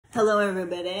Hello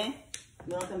everybody,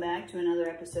 welcome back to another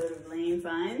episode of Lane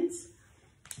Finds.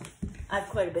 I have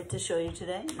quite a bit to show you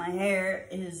today. My hair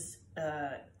is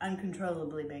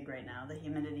uncontrollably big right now. The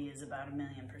humidity is about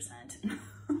 1,000,000%.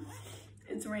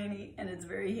 It's rainy and it's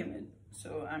very humid,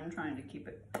 so I'm trying to keep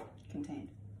it contained.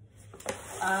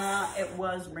 It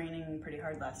was raining pretty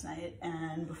hard last night,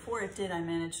 and before it did, I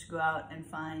managed to go out and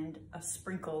find a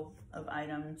sprinkle of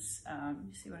items.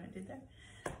 You see what I did there?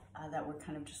 That were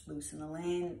kind of just loose in the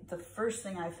lane. The first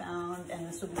thing I found, and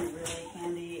this will be really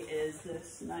handy, is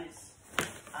this nice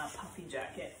puffy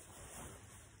jacket.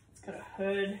 It's got a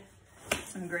hood,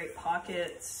 some great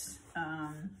pockets.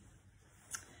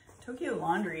 Tokyo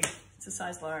Laundry, it's a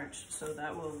size large, so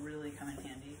that will really come in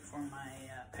handy for my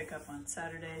pickup on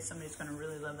Saturday. Somebody's gonna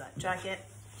really love that jacket.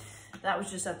 That was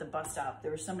just at the bus stop.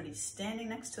 There was somebody standing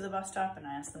next to the bus stop, and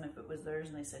I asked them if it was theirs,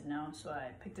 and they said no, so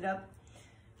I picked it up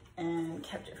and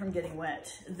kept it from getting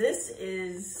wet. This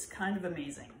is kind of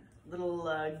amazing. Little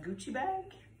Gucci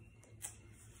bag.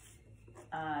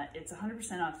 It's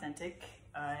 100% authentic.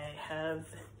 I have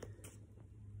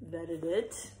vetted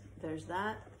it. There's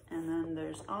that. And then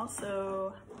there's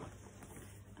also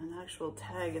an actual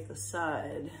tag at the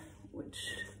side,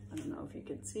 which I don't know if you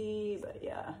can see, but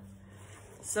yeah.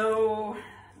 So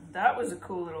that was a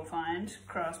cool little find,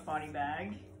 crossbody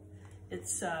bag.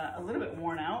 It's a little bit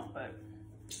worn out, but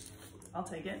I'll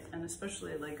take it, and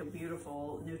especially like a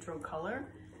beautiful neutral color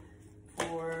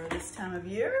for this time of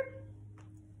year.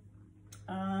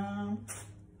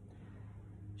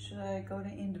 Should I go to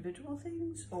individual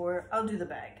things, or I'll do the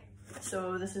bag?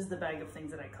 So this is the bag of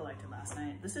things that I collected last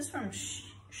night. This is from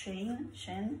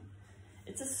Shen.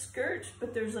 It's a skirt,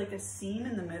 but there's like a seam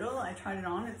in the middle. I tried it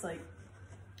on, it's like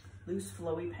loose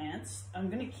flowy pants. I'm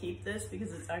gonna keep this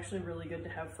because it's actually really good to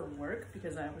have for work,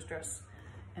 because I was dressed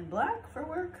in black for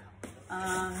work.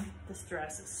 This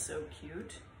dress is so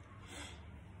cute.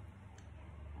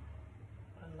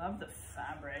 I love the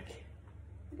fabric.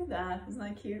 Look at that, isn't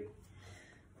that cute?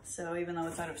 So even though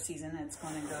it's out of season, it's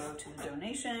going to go to the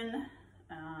donation.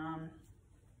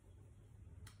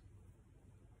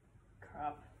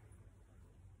 Crop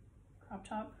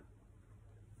top.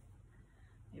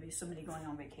 Maybe somebody going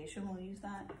on vacation will use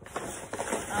that.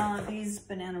 These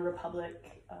Banana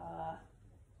Republic,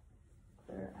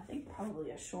 they're, I think,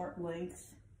 probably a short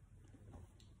length.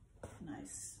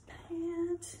 Nice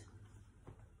pant.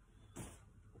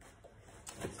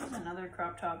 This is another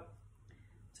crop top.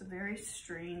 It's a very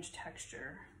strange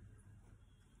texture.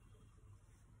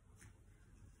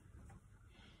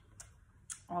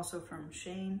 Also from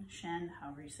Shen,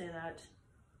 however you say that.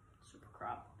 Super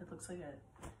crop. It looks like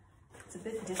it's a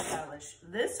bit dish towelish.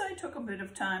 This I took a bit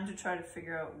of time to try to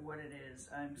figure out what it is.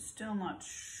 I'm still not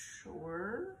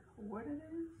sure what it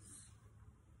is.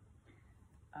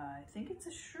 I think it's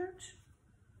a shirt.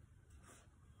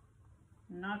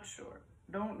 Not sure.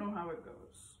 Don't know how it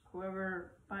goes.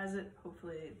 Whoever buys it,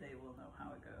 hopefully they will know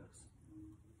how it goes.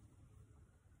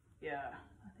 Yeah,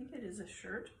 I think it is a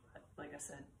shirt. But like I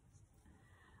said,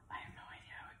 I have no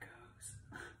idea how it goes.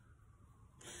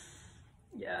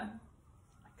 Yeah,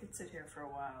 I could sit here for a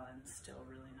while and still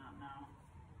really not know.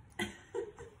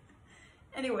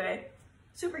 Anyway,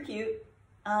 super cute.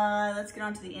 Let's get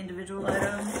on to the individual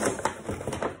items.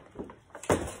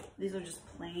 These are just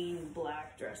plain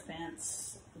black dress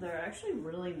pants. They're actually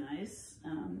really nice.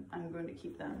 I'm going to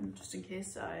keep them just in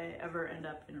case I ever end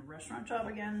up in a restaurant job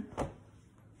again.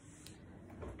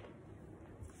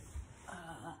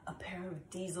 A pair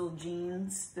of diesel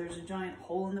jeans. There's a giant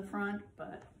hole in the front,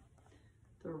 but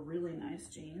they're really nice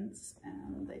jeans,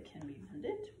 and they can be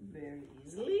mended very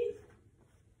easily.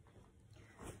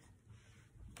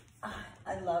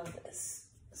 I love this.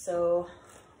 So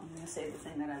I'm gonna save the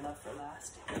thing that I love for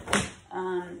last.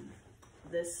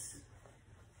 This,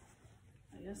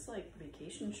 I guess, like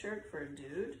vacation shirt for a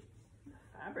dude. The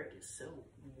fabric is so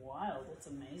wild. It's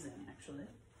amazing, actually.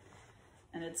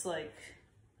 And it's like,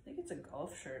 I think it's a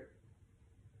golf shirt.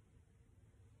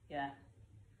 Yeah,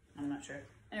 I'm not sure.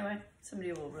 Anyway,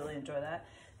 somebody will really enjoy that.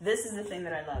 This is the thing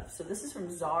that I love. So this is from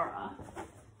Zara.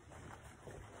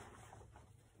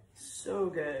 So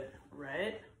good,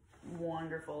 right?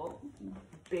 Wonderful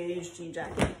beige jean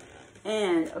jacket.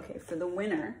 And okay, for the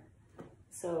winter,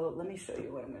 so let me show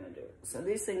you what I'm gonna do. So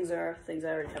these things are things I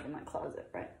already have in my closet,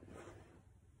 right?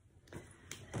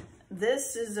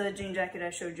 This is a jean jacket I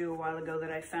showed you a while ago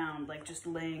that I found like just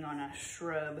laying on a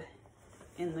shrub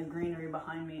in the greenery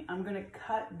behind me. I'm gonna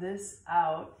cut this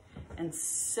out and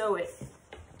sew it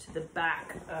to the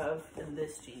back of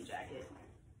this jean jacket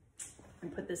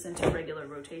and put this into regular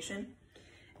rotation.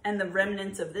 And the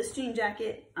remnants of this jean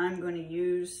jacket, I'm going to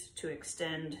use to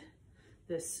extend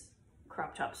this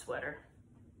crop top sweater.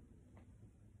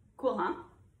 Cool, huh?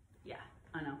 Yeah,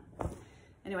 I know.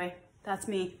 Anyway, that's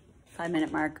me.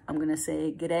 5-minute mark. I'm gonna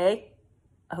say good day.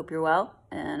 I hope you're well,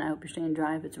 and I hope you're staying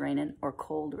dry if it's raining or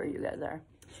cold where you guys are.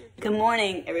 Good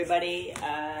morning, everybody.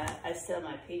 I still have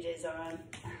my PJs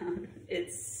on.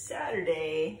 It's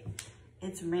Saturday.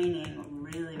 It's raining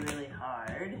really, really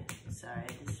hard. Sorry,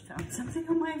 I just found something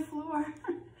on my floor.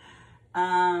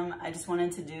 I just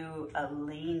wanted to do a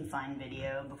lane find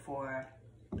video before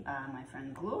my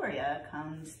friend Gloria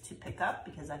comes to pick up,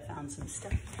 because I found some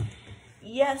stuff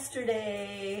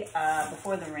yesterday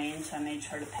before the rain, so I made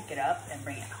sure to pick it up and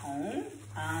bring it home.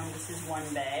 This is one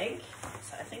bag.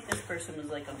 So I think this person was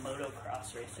like a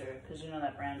motocross racer, because you know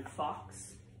that brand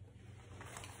Fox?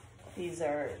 These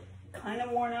are kind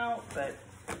of worn out, but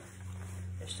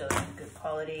they're still in good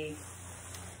quality.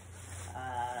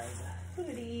 The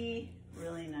hoodie,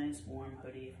 really nice warm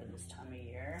hoodie for this time of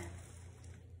year.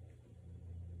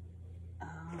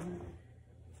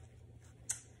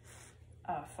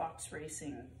 A Fox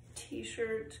Racing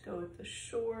t-shirt to go with the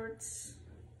shorts.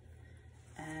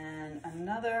 And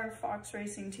another Fox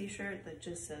Racing t-shirt that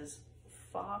just says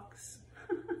Fox.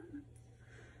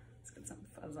 Let's get some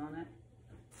fuzz on it.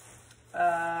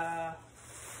 A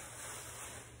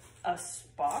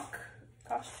Spock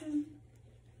costume,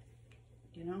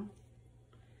 you know?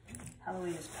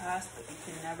 Halloween is past, but you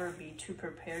can never be too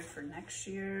prepared for next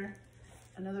year.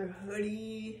 Another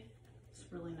hoodie, it's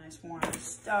really nice warm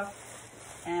stuff,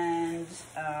 and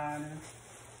a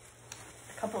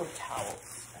couple of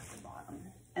towels at the bottom.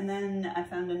 And then I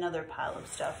found another pile of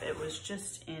stuff. It was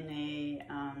just in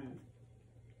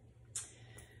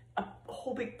a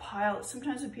whole big pile.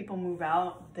 Sometimes when people move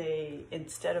out, they,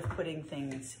 instead of putting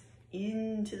things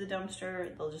into the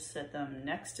dumpster, they'll just set them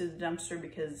next to the dumpster,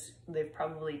 because they've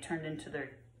probably turned in to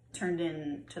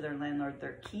their landlord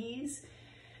their keys.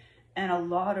 And a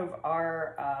lot of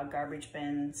our garbage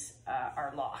bins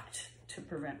are locked to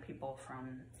prevent people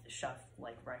from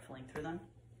rifling through them.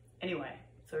 Anyway,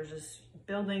 so there's this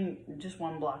building just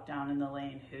one block down in the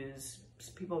lane whose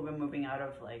people have been moving out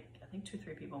of, like, I think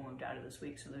 2-3 people moved out of this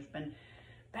week. So there's been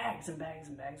bags and bags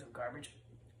and bags of garbage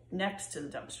next to the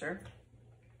dumpster.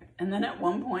 And then at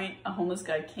one point, a homeless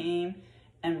guy came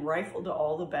and rifled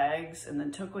all the bags and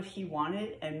then took what he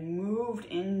wanted and moved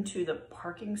into the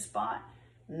parking spot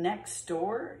next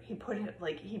door. He put it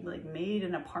he made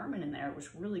an apartment in there. It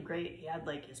was really great. He had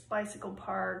like his bicycle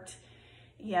parked.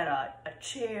 He had a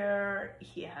chair.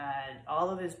 He had all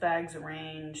of his bags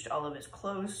arranged, all of his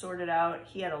clothes sorted out.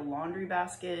 He had a laundry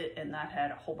basket, and that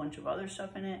had a whole bunch of other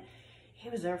stuff in it. He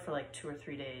was there for like 2 or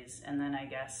 3 days, and then I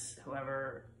guess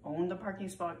whoever owned the parking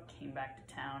spot came back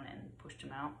to town and pushed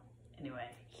him out. Anyway,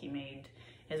 he made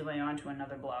his way onto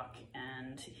another block,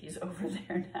 and he's over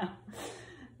there now,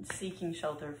 seeking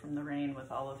shelter from the rain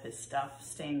with all of his stuff,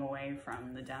 staying away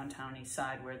from the downtown east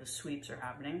side where the sweeps are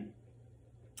happening.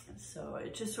 So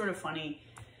it's just sort of funny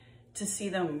to see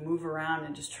them move around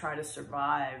and just try to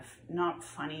survive. Not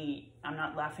funny, I'm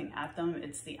not laughing at them,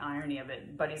 it's the irony of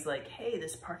it. But he's like, hey,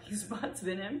 this parking spot's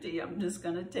been empty, I'm just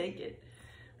gonna take it.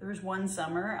 There was one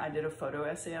summer, I did a photo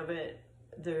essay of it.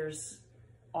 There's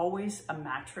always a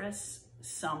mattress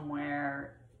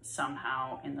somewhere,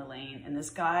 somehow in the lane. And this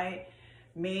guy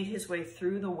made his way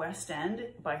through the West End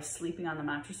by sleeping on the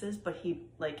mattresses, but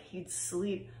he'd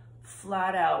sleep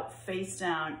flat out, face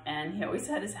down, and he always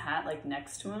had his hat like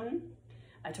next to him.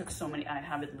 I took so many, I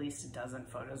have at least a dozen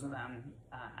photos of them.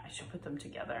 I should put them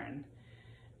together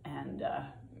and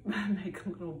make a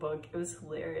little book. It was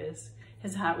hilarious.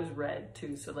 His hat was red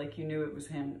too, so like you knew it was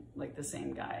him, like the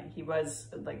same guy. He was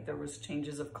like, there was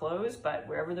changes of clothes, but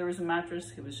wherever there was a mattress,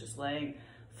 he was just laying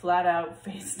flat out,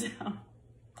 face down,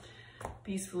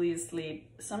 peacefully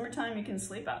asleep. Summertime, you can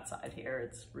sleep outside here.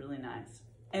 It's really nice.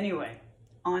 Anyway,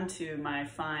 on to my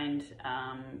find.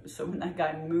 So when that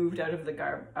guy moved out of the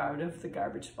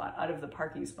garbage spot, out of the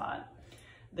parking spot,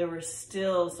 there were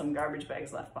still some garbage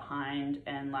bags left behind.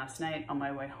 And last night on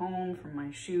my way home from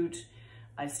my shoot,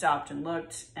 I stopped and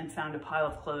looked and found a pile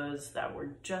of clothes that were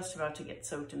just about to get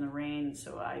soaked in the rain.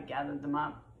 So I gathered them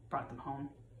up, brought them home.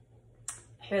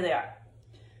 Here they are.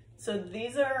 So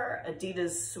these are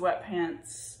Adidas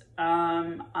sweatpants.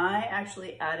 I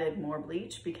actually added more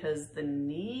bleach because the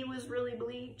knee was really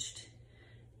bleached,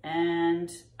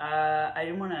 and I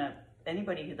didn't want to,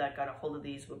 anybody that got a hold of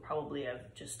these would probably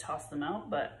have just tossed them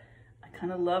out, but I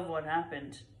kind of love what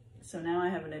happened. So now I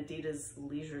have an Adidas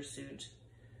leisure suit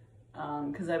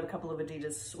because I have a couple of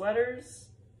Adidas sweaters,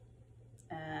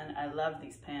 and I love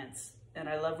these pants, and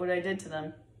I love what I did to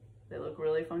them. They look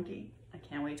really funky. I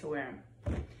can't wait to wear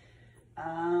them.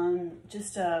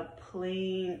 Just a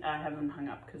plain, I have them hung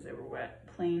up because they were wet,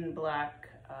 plain black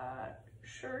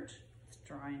shirt. It's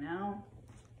dry now.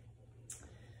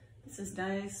 This is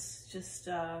nice, just,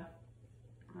 I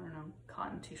don't know,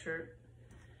 cotton t-shirt.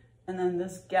 And then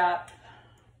this Gap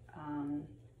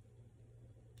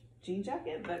jean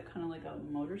jacket, but kind of like a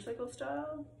motorcycle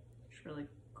style. It's really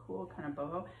cool, kind of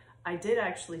boho. I did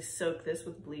actually soak this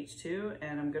with bleach too,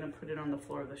 and I'm gonna put it on the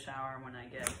floor of the shower when I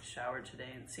get showered today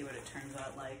and see what it turns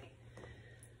out like.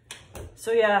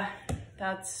 So yeah,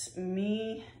 that's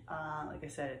me. Like I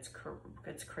said,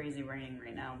 it's crazy raining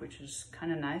right now, which is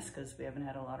kind of nice because we haven't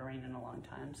had a lot of rain in a long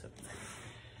time. So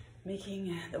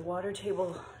making the water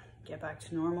table get back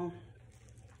to normal.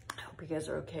 I hope you guys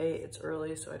are okay. It's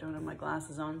early, so I don't have my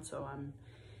glasses on, so I'm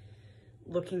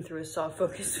looking through a soft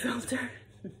focus filter.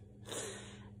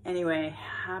 Anyway,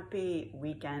 happy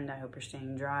weekend. I hope you're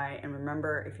staying dry. And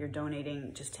remember, if you're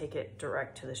donating, just take it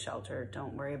direct to the shelter.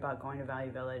 Don't worry about going to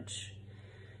Value Village.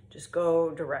 Just go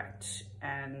direct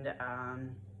and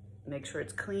make sure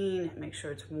it's clean, make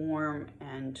sure it's warm,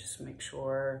 and just make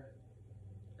sure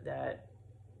that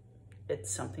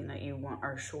it's something that you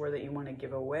are sure that you want to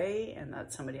give away and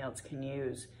that somebody else can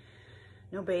use.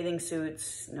 No bathing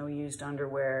suits, no used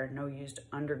underwear, no used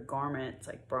undergarments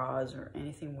like bras or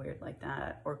anything weird like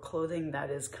that, or clothing that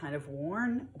is kind of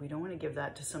worn. We don't want to give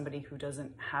that to somebody who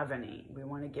doesn't have any. We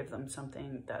want to give them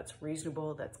something that's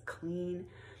reasonable, that's clean,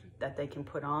 that they can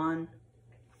put on.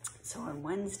 So on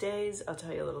Wednesdays, I'll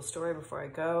tell you a little story before I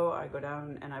go. I go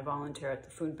down and I volunteer at the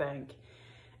food bank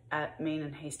at Main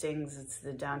and Hastings. It's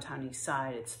the downtown east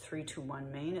side. It's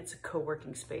 321 Main. It's a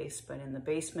co-working space, but in the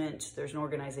basement, there's an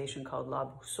organization called La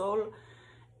Boussole,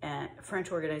 a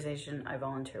French organization I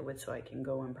volunteer with so I can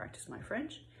go and practice my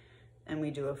French. And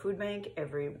we do a food bank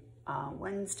every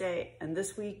Wednesday. And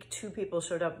this week, 2 people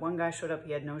showed up. One guy showed up,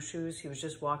 he had no shoes. He was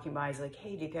just walking by. He's like,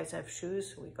 hey, do you guys have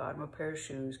shoes? So we got him a pair of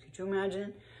shoes. Could you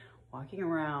imagine walking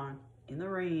around in the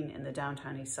rain in the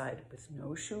downtown east side with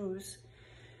no shoes?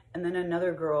 And then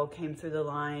another girl came through the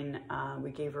line.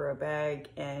 We gave her a bag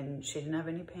and she didn't have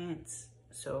any pants.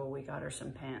 So we got her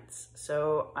some pants.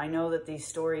 So I know that these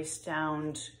stories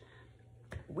sound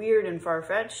weird and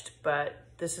far-fetched, but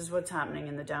this is what's happening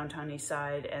in the downtown east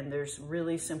side. And there's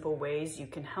really simple ways you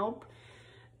can help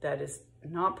that is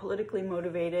not politically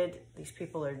motivated. These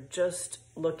people are just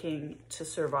looking to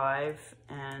survive.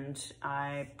 And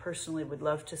I personally would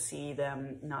love to see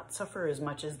them not suffer as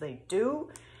much as they do.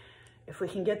 If we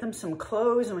can get them some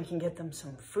clothes and we can get them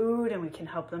some food and we can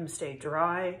help them stay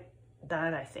dry,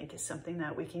 that I think is something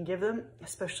that we can give them,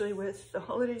 especially with the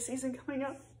holiday season coming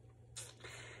up.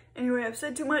 Anyway, I've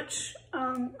said too much.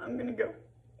 I'm gonna go.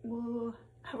 Well,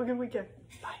 have a good weekend.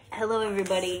 Bye. Hello,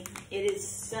 everybody. It is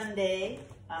Sunday.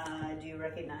 Do you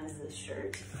recognize this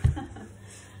shirt?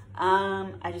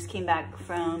 I just came back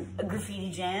from a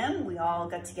graffiti jam. We all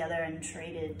got together and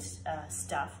traded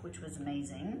stuff, which was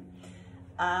amazing.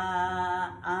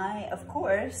 I, of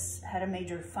course, had a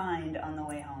major find on the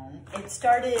way home. It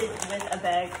started with a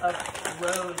bag of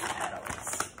rose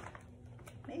petals.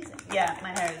 Amazing. Yeah, my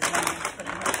hair is running.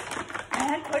 I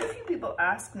had quite a few people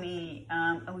ask me,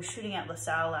 I was shooting at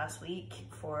LaSalle last week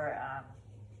for,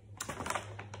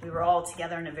 we were all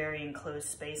together in a very enclosed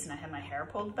space and I had my hair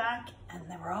pulled back and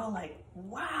they were all like,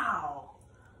 wow,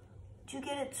 do you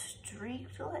get it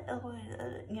streaked?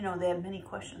 You know, they had many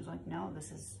questions like, no,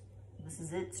 this is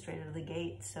it, straight out of the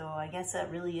gate. So I guess that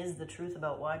really is the truth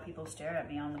about why people stare at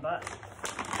me on the bus.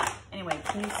 Anyway,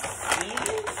 can you see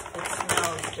this? It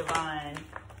smells divine.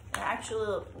 They're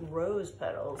actual rose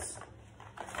petals.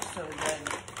 So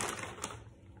good.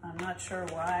 I'm not sure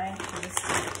why.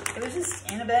 It was just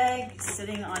in a bag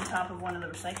sitting on top of one of the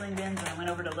recycling bins and I went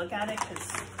over to look at it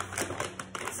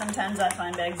because sometimes I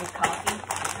find bags of coffee.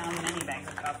 I found many bags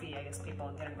of coffee. I guess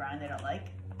people get a grind they don't like.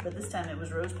 But this time it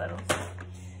was rose petals.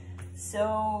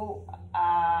 So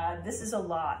this is a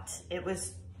lot. It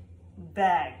was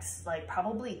bags, like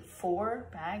probably 4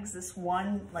 bags. This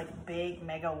one like big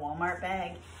mega Walmart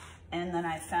bag. And then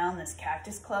I found this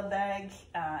Cactus Club bag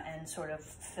and sort of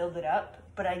filled it up.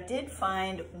 But I did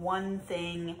find one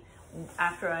thing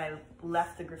after I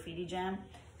left the graffiti jam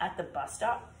at the bus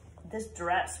stop. This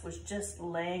dress was just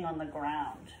laying on the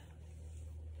ground.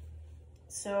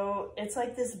 So it's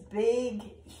like this big,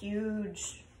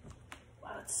 huge,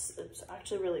 wow, it's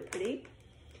actually really pretty.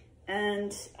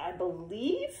 And I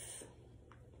believe,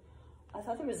 I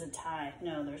thought there was a tie.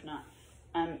 No, there's not.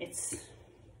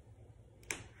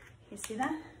 You see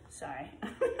that? Sorry,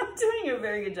 I'm not doing a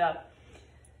very good job.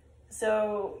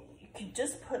 So you could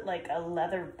just put like a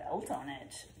leather belt on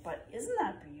it, but isn't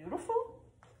that beautiful?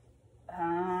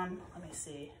 Let me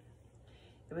see.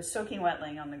 It was soaking wet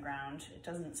laying on the ground. It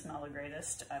doesn't smell the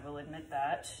greatest, I will admit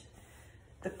that.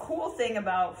 The cool thing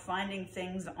about finding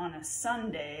things on a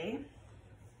Sunday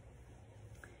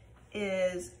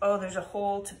is, oh, there's a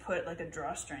hole to put like a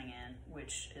drawstring in,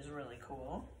 which is really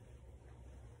cool.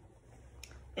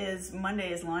 Is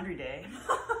Monday is laundry day.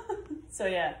 So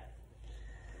yeah.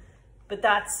 But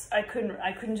that's, I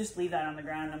couldn't just leave that on the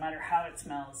ground no matter how it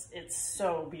smells. It's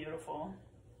so beautiful.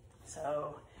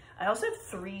 So I also have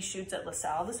 3 shoots at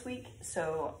LaSalle this week.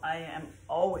 So I am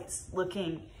always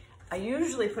looking. I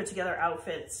usually put together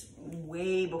outfits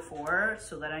way before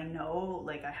so that I know,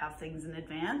 like, I have things in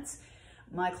advance.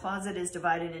 My closet is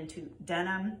divided into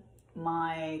denim,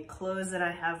 my clothes that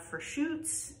I have for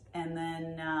shoots, and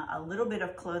then a little bit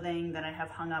of clothing that I have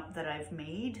hung up that I've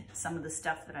made, some of the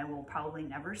stuff that I will probably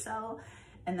never sell.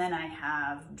 And then I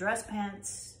have dress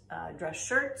pants, dress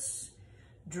shirts,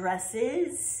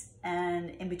 dresses, and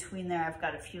in between there, I've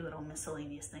got a few little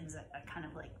miscellaneous things that I kind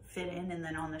of like fit in. And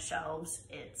then on the shelves,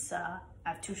 it's, I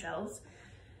have 2 shelves,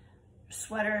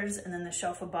 sweaters, and then the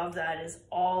shelf above that is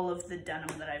all of the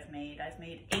denim that I've made. I've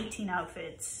made 18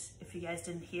 outfits. If you guys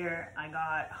didn't hear, I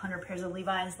got 100 pairs of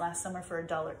Levi's last summer for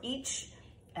 $1 each,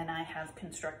 and I have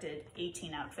constructed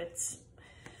 18 outfits.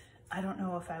 I don't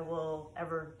know if I will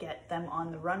ever get them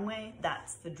on the runway.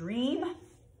 That's the dream.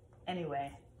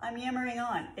 Anyway, I'm yammering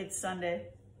on. It's Sunday.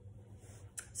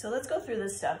 So let's go through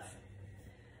this stuff.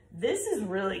 This is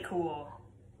really cool.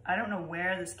 I don't know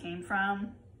where this came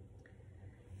from.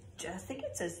 I think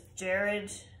it says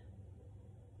Jared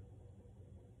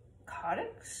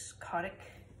Kotick.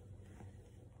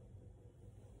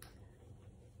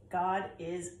 God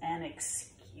is an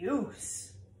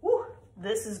excuse. Woo,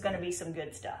 this is gonna be some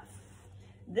good stuff.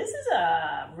 This is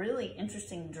a really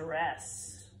interesting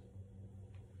dress.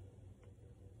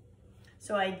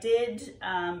 So I did,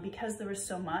 because there was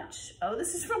so much, oh,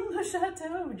 this is from Le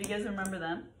Chateau. Do you guys remember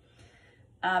them?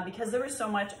 Because there was so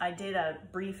much, I did a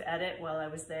brief edit while I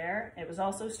was there. It was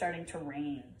also starting to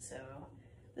rain, so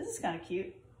this is kind of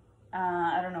cute.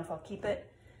 I don't know if I'll keep it.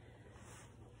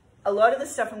 A lot of the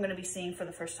stuff I'm going to be seeing for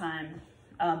the first time,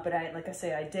 but like I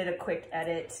say, I did a quick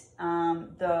edit.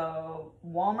 The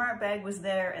Walmart bag was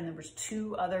there, and there was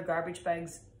 2 other garbage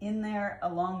bags in there,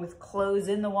 along with clothes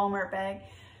in the Walmart bag.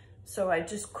 So I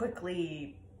just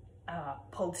quickly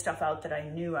pulled stuff out that I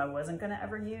knew I wasn't gonna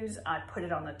ever use. I put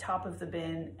it on the top of the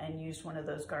bin and used one of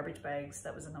those garbage bags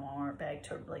that was in the Walmart bag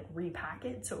to like repack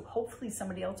it. So hopefully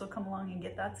somebody else will come along and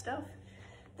get that stuff.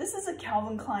 This is a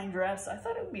Calvin Klein dress. I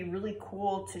thought it would be really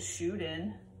cool to shoot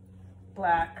in.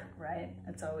 Black, right?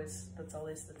 That's always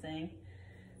the thing.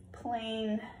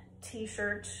 Plain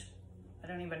t-shirt. I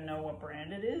don't even know what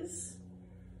brand it is,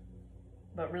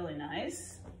 but really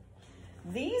nice.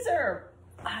 These are,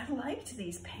 I liked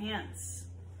these pants.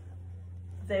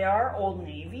 They are Old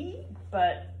Navy,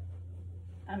 but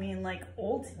I mean, like,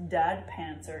 old dad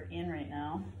pants are in right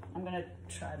now. I'm gonna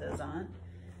try those on.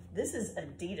 This is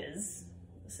Adidas.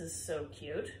 This is so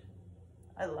cute.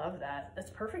 I love that.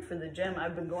 That's perfect for the gym.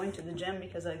 I've been going to the gym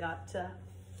because I got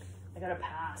a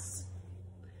pass.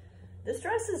 This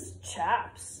dress is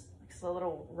chaps. It's a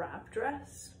little wrap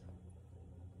dress.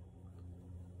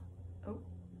 Oh.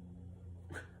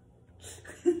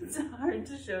 It's hard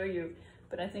to show you,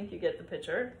 but I think you get the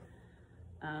picture.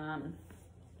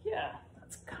 Yeah,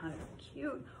 that's kind of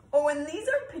cute. Oh, and these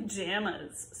are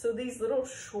pajamas. So these little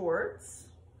shorts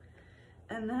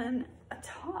and then a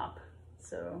top.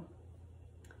 So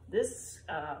this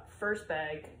first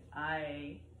bag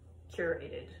I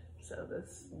curated. So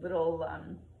this little,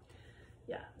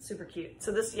 yeah, super cute.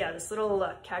 So this, yeah, this little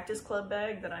Cactus Club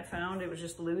bag that I found, it was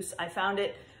just loose. I found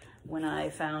it when I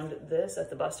found this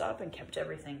at the bus stop and kept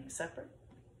everything separate.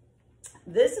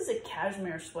 This is a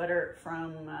cashmere sweater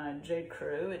from J.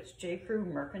 Crew. It's J. Crew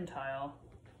Mercantile.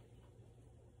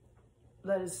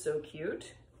 That is so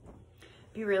cute.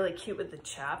 Be really cute with the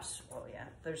chaps. Oh yeah,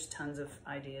 there's tons of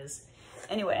ideas.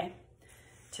 Anyway,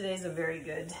 today's a very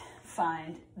good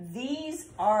find. These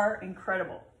are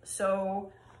incredible.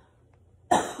 So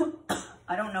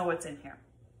I don't know what's in here.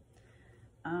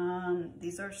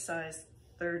 These are size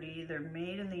 30. They're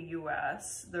made in the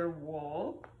US. They're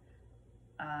wool.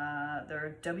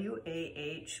 They're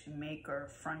WAH Maker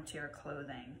Frontier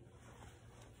Clothing.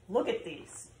 Look at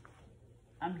these.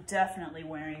 I'm definitely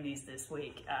wearing these this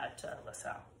week at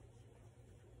LaSalle.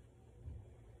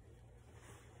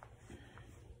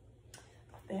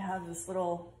 They have this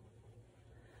little,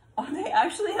 oh, they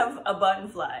actually have a button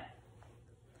fly.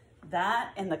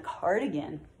 That and the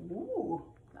cardigan. Ooh,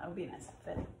 that would be a nice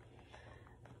fit.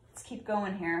 Let's keep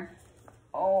going here.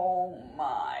 Oh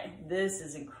my, this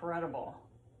is incredible.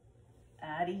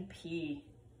 Addie P.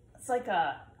 It's like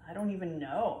a, I don't even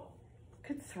know.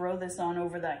 Could throw this on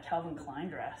over that Calvin Klein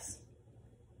dress.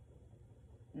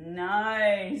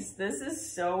 Nice. This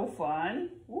is so fun.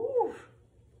 Woo.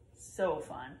 So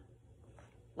fun.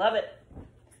 Love it.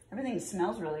 Everything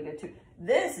smells really good too.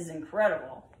 This is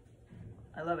incredible.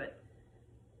 I love it.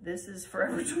 This is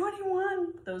Forever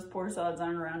 21. Those poor sods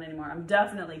aren't around anymore. I'm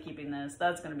definitely keeping this.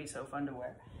 That's going to be so fun to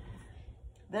wear.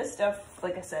 This stuff,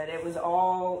 like I said, it was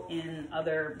all in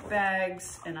other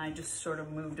bags, and I just sort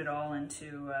of moved it all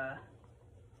into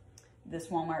this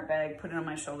Walmart bag, put it on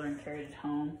my shoulder, and carried it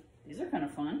home. These are kind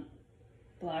of fun.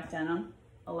 Black denim.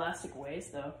 Elastic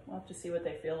waist, though. We'll have to see what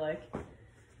they feel like.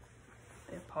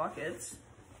 They have pockets.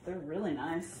 They're really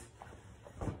nice.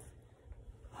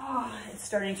 Oh, it's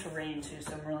starting to rain too,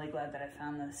 so I'm really glad that I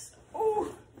found this.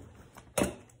 Oh,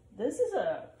 this is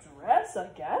a dress, I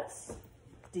guess.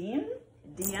 DM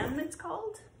it's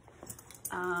called.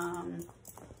 Yeah,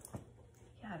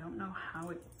 I don't know how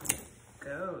it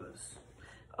goes.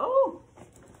 Oh,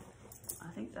 I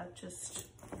think that just,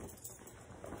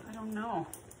 I don't know.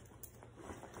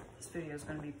 This video is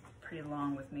going to be pretty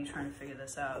long with me trying to figure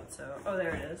this out. So, oh,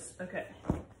 there it is. Okay.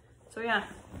 So yeah,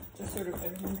 just sort of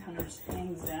everything kind of just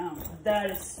hangs down.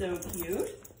 That is so cute.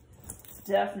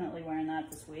 Definitely wearing that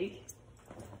this week.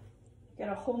 Get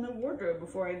a whole new wardrobe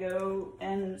before I go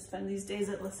and spend these days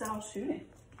at LaSalle shooting.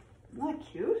 Isn't that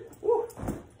cute? Woo.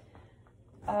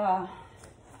 What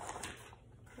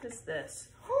is this?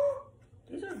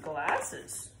 These are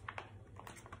glasses.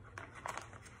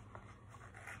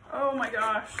 Oh my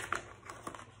gosh.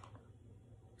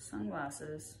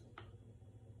 Sunglasses.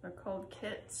 They're called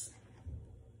kits.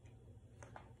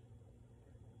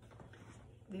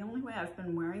 The only way I've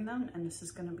been wearing them, and this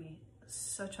is gonna be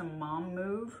such a mom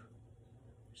move,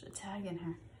 there's a tag in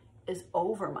here, is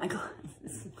over my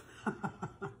glasses.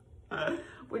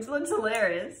 Which looks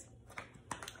hilarious.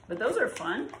 But those are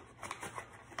fun.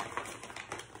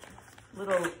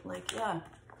 Little, like, yeah,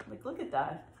 like look at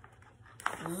that.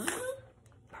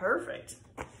 Perfect.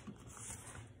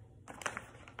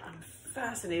 I'm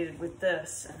fascinated with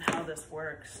this and how this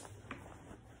works.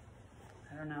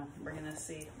 I don't know, we're gonna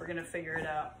see. We're gonna figure it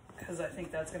out because I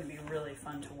think that's gonna be really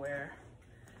fun to wear.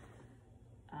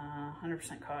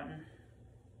 100% cotton.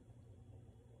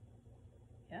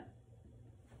 Yeah.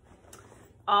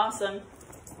 Awesome.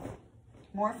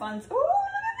 More fun. Ooh, look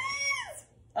at these!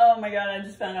 Oh my God, I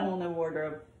just found a whole new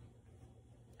wardrobe.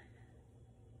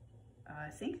 I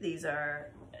think these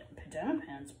are pajama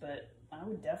pants, but I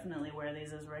would definitely wear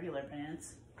these as regular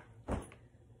pants.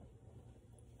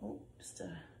 Oh, just a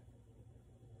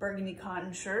burgundy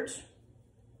cotton shirt.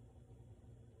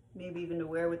 Maybe even to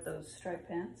wear with those striped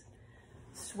pants.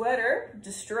 Sweater,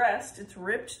 distressed, it's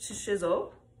ripped to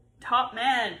shizzle. Top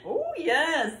man, oh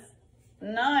yes,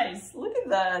 nice, look at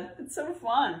that, it's so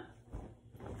fun.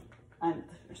 I'm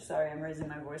sorry, I'm raising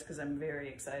my voice because I'm very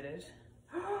excited.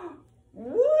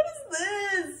 What is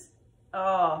this?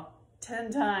 Oh,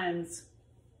 10 times.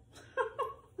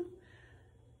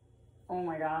 Oh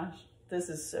my gosh, this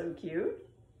is so cute.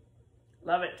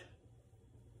 Love it.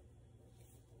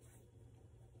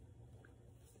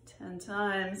 10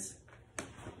 times.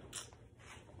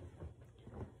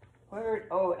 Where,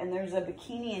 oh, and there's a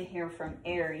bikini in here from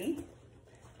Aerie.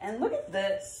 And look at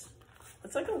this.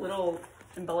 It's like a little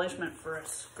embellishment for a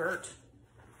skirt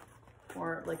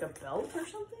or like a belt or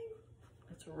something.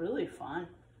 It's really fun.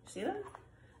 See that?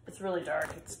 It's really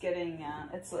dark. It's getting,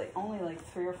 it's like only like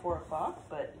 3 or 4 o'clock,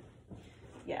 but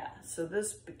yeah. So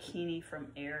this bikini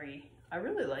from Aerie, I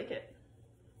really like it.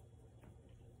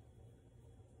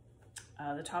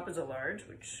 The top is a large,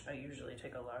 which I usually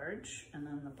take a large, and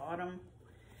then the bottom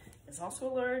is also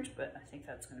a large, but I think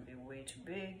that's going to be way too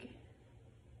big.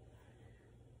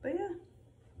 But yeah,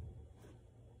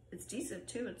 it's decent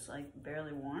too. It's like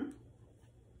barely worn.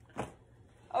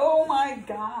 Oh my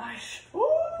gosh. Ooh,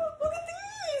 look at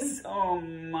these. Oh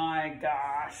my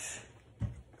gosh.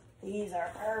 These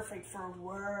are perfect for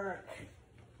work.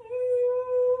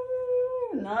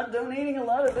 Ooh, not donating a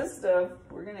lot of this stuff.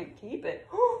 We're going to keep it.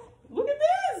 Ooh, look at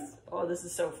this. Oh, this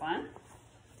is so fun.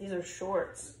 These are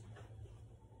shorts.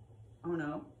 Oh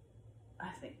no, I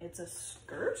think it's a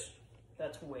skirt.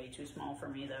 That's way too small for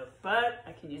me though, but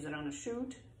I can use it on a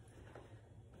shoot.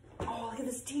 Oh, look at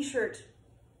this t-shirt.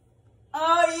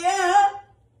 Oh yeah.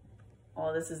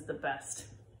 Oh, this is the best.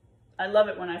 I love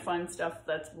it when I find stuff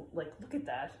that's like, look at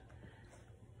that.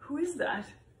 Who is that?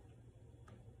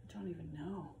 I don't even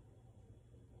know.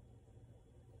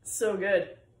 So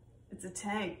good. It's a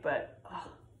tank, but oh,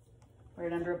 wear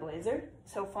it under a blazer.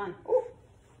 So fun. Oh,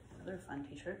 another fun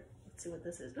t-shirt. Let's see what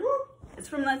this is. It's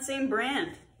from that same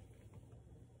brand.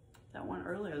 That one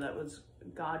earlier, that was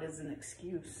God is an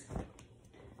excuse.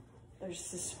 There's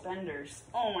suspenders.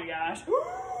 Oh my gosh.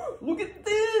 Look at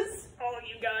this. Oh,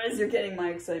 you guys, you're getting my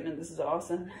excitement. This is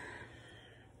awesome.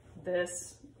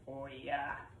 This, oh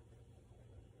yeah.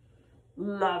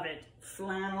 Love it.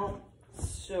 Flannel,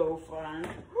 so fun.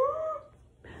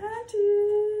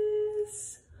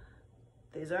 Panties.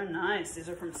 These are nice. These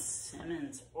are from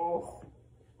Simmons. Oh,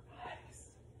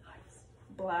 nice, nice.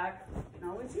 Black. I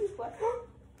always use black.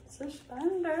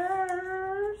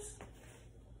 Suspenders.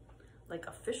 Like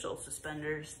official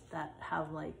suspenders that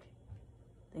have like,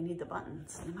 they need the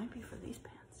buttons. They might be for these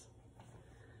pants.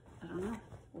 I don't know.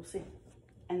 We'll see.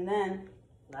 And then,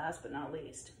 last but not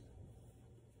least,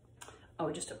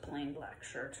 oh, just a plain black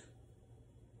shirt.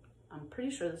 I'm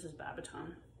pretty sure this is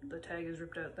Babaton. The tag is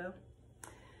ripped out though.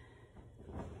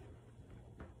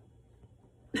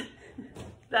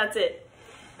 That's it.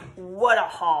 What a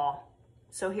haul.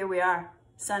 So here we are,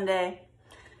 Sunday,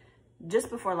 just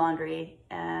before laundry.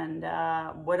 And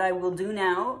what I will do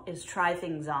now is try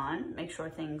things on, make sure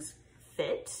things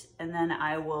fit, and then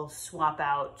I will swap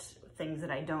out things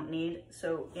that I don't need.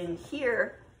 So in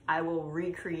here, I will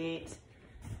recreate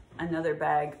another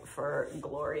bag for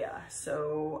Gloria.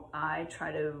 So I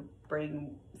try to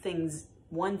bring things,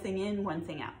 one thing in, one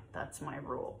thing out. That's my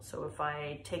rule. So if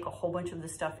I take a whole bunch of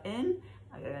this stuff in,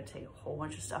 I gotta take a whole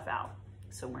bunch of stuff out.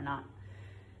 So we're not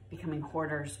becoming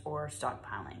hoarders or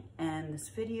stockpiling. And this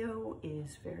video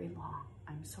is very long.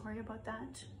 I'm sorry about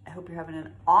that. I hope you're having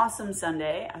an awesome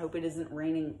Sunday. I hope it isn't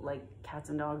raining like cats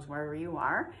and dogs wherever you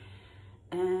are.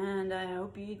 And I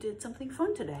hope you did something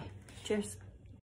fun today. Cheers.